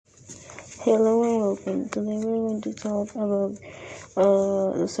Hello and welcome. Today we're going to talk about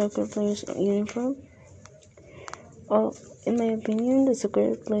the soccer player's uniform. In my opinion, the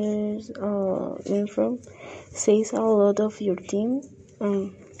soccer player's uniform says a lot of your team,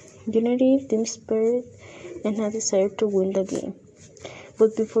 unity, team spirit, and a desire to win the game.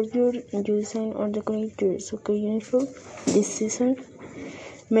 But before you design or decorate your soccer uniform this season,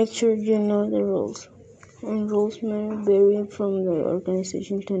 make sure you know the rules. And rules may vary from the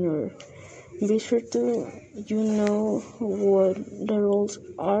organization to another. Be sure you know what the rules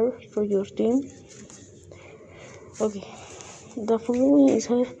are for your team. Okay, the following is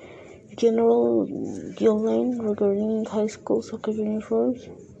a general guideline regarding high school soccer uniforms,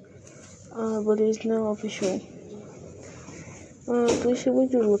 but it is not official. Please check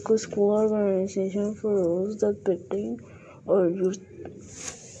with your local school organization for rules that pertain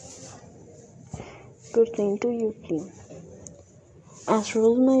to your team, as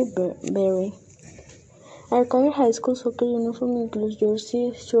rules may vary. Our current high school soccer uniform includes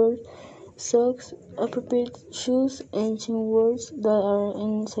jersey, shorts, socks, appropriate shoes, and shin-guards that are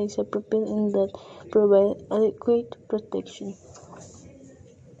in size appropriate and that provide adequate protection.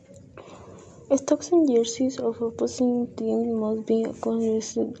 Socks and jerseys of opposing teams must be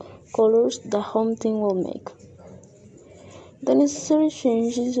consistent colors the home team will make. The necessary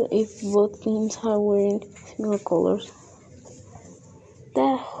changes if both teams are wearing similar colors.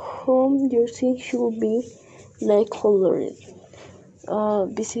 The home jersey should be light colored.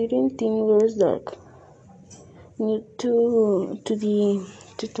 Visiting team wears dark. New to the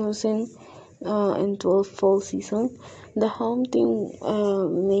 2012 fall season, the home team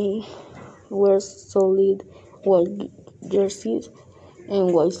may wear solid white jerseys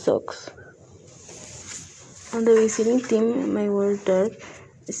and white socks, and the visiting team may wear dark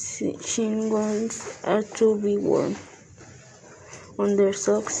shin guards are to be worn on their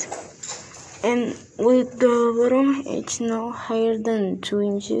socks, and with the bottom edge no higher than 2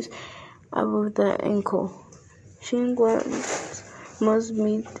 inches above the ankle. Shin guards must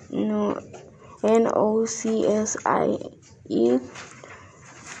meet NOCSIE,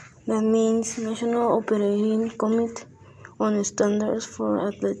 that means National Operating Committee on Standards for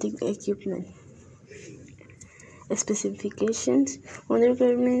Athletic Equipment. Specifications: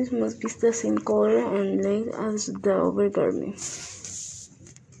 undergarments must be the same color and length as the overgarment.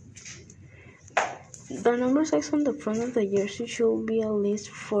 The number size on the front of the jersey should be at least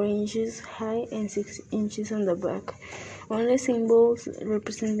 4 inches high and 6 inches on the back. Only symbols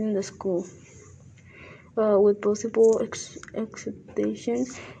representing the school, with possible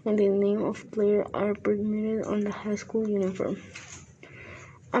exceptions, and the name of player are permitted on the high school uniform.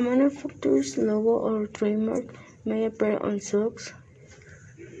 A manufacturer's logo or trademark may appear on socks,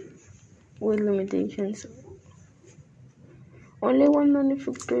 with limitations. Only one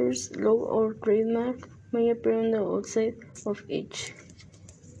manufacturer's logo or trademark may appear on the outside of each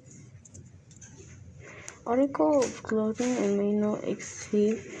article of clothing and may not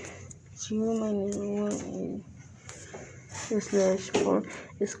exceed 2-1/4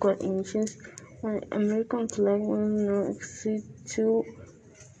 square inches. An American flag must not exceed 2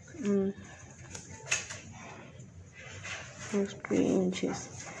 3 inches.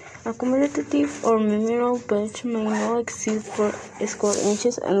 A commemorative or memorial badge may not exceed 4 square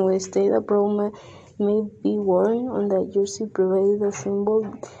inches, and with state approval may be worn on the jersey provided the symbol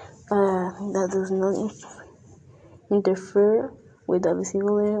that does not interfere with the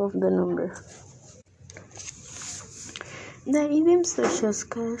visibility of the number. The items such as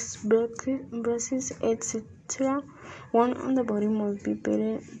casques, braces, etc. worn on the body must be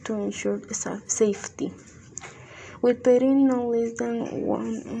padded to ensure safety, with padding no less than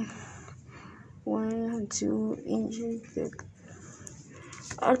 1 2 inches thick.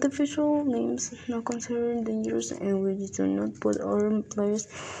 Artificial limbs not considered dangerous and which do not put other players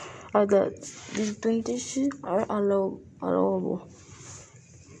at a disadvantage are allowable.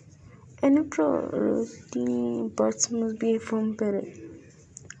 Any protruding parts must be foam padded.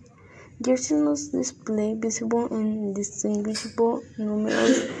 Jerseys must display visible and distinguishable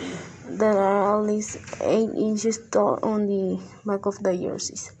numerals that are at least 8 inches tall on the back of the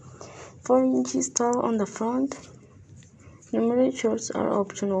jerseys, 4 inches tall on the front. Numbered shorts are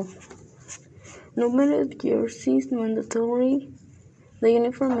optional. Numbered jerseys mandatory. The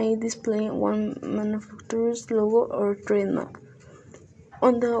uniform may display one manufacturer's logo or trademark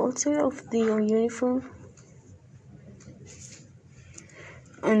on the outside of the uniform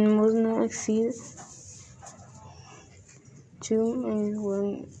and must not exceed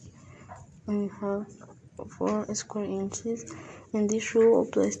 2-1.5/4 square inches, and this rule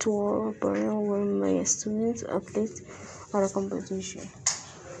applies to all apparel worn by students, athletes, at a competition.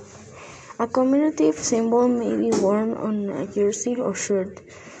 A commemorative symbol may be worn on a jersey or shirt,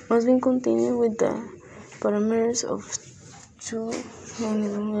 must be continued with the parameters of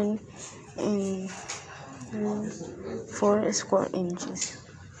 291 and 4 square inches.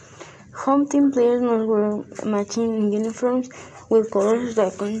 Home team players must wear matching uniforms with colors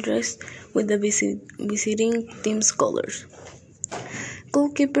that contrast with the visiting team's colors.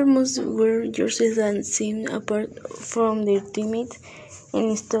 Goalkeepers must wear jerseys that seem apart from their teammates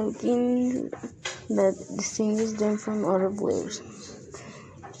and stockings that distinguish them from other players.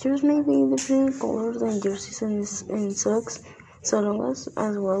 Shirts may be different colors than jerseys and socks, so long as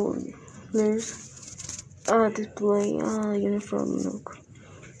well players display a uniform look.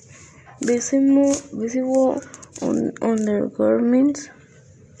 Visible on undergarments.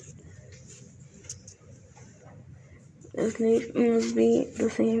 The sleeve must be the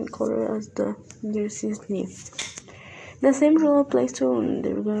same color as the jersey sleeve. The same rule applies to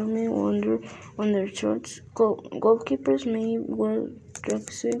undergarment undershorts. Goalkeepers may wear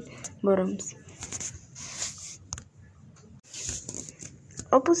tracksuit bottoms.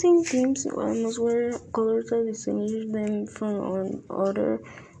 Opposing teams must wear colors that distinguish them from other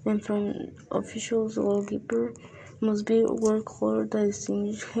and from officials. Goalkeeper must wear colors that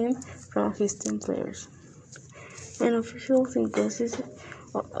distinguish him from his team players. And officials in cases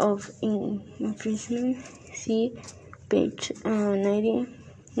of infringement, see page 19.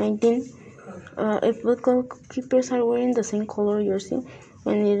 If both goalkeepers are wearing the same color jersey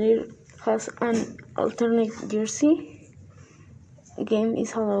and neither has an alternate jersey, game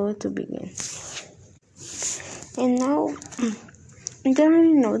is allowed to begin. And now, you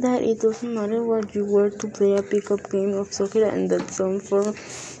already know that it doesn't matter what you wear to play a pickup game of soccer, and that some form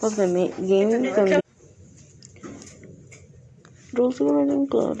of the game can be. Rules regarding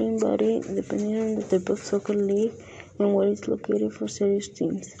clothing vary depending on the type of soccer league and where it's located for serious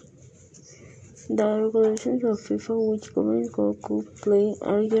teams. The regulations of FIFA, which govern goalkeeper play,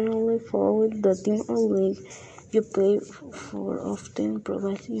 are generally followed. The team or league you play for often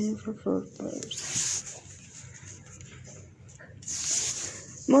provides uniforms for players.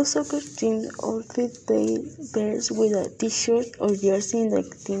 Most soccer teams outfit players with a t-shirt or jersey in the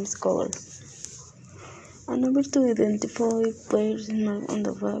team's colors. A number to identify players is marked on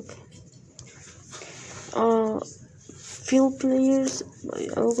the back. Field players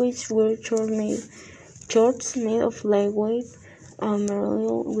always wear shorts made of lightweight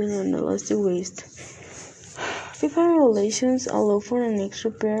material with an elastic waist. FIFA regulations allow for an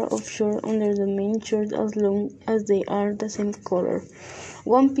extra pair of shorts under the main shirt as long as they are the same color.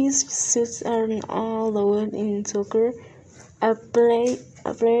 One-piece suits are allowed in soccer. A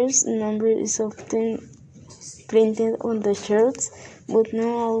player's number is often printed on the shirts, but not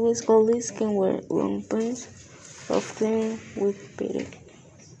always. Goalies can wear long pants, often with padded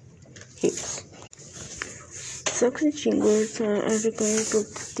hips. Socks and shin guards are required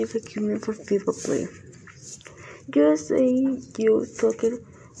protective equipment for FIFA play. USA Youth Soccer,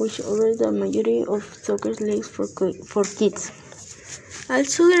 which orders the majority of soccer leagues for kids,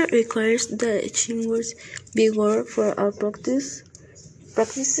 also requires that shin guards be worn for all practices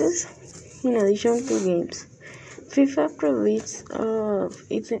in addition to games. FIFA prohibits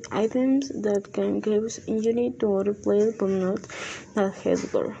items that can cause injury to other players but not that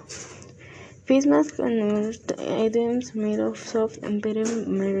headgear. Face masks and other items made of soft and padded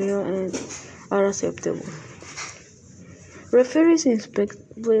material are acceptable. Referees inspect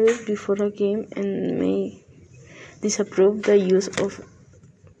players before a game and may disapprove the use of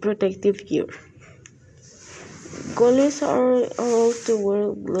protective gear. Goalies are allowed to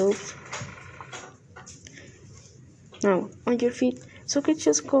wear gloves. Now, on your feet, soccer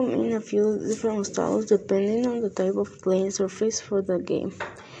shoes come in a few different styles depending on the type of playing surface for the game.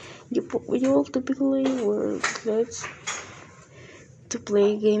 You will typically wear cleats to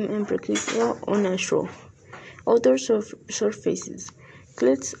play game and practice on natural outdoor surfaces.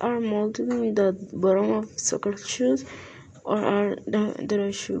 Cleats are molded in the bottom of soccer shoes or are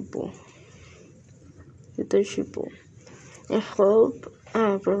detachable and help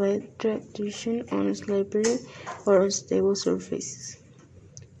provide traction on slippery or unstable surfaces.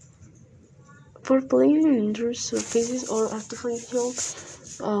 For playing on indoor surfaces or artificial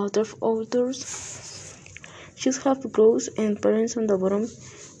turf outdoors, shoes have grooves and patterns on the bottom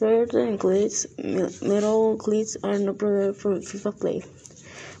rather than cleats. Metal cleats are not provided for FIFA play,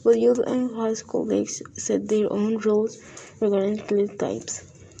 but youth and high school leagues set their own rules regarding cleat types.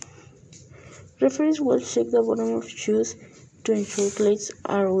 Referees will check the bottom of shoes to ensure cleats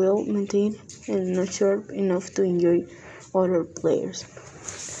are well maintained and not sharp enough to injure other players.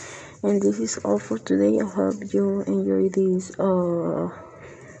 And this is all for today. I hope you enjoy this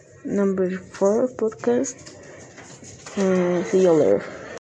number 4 podcast. See you later.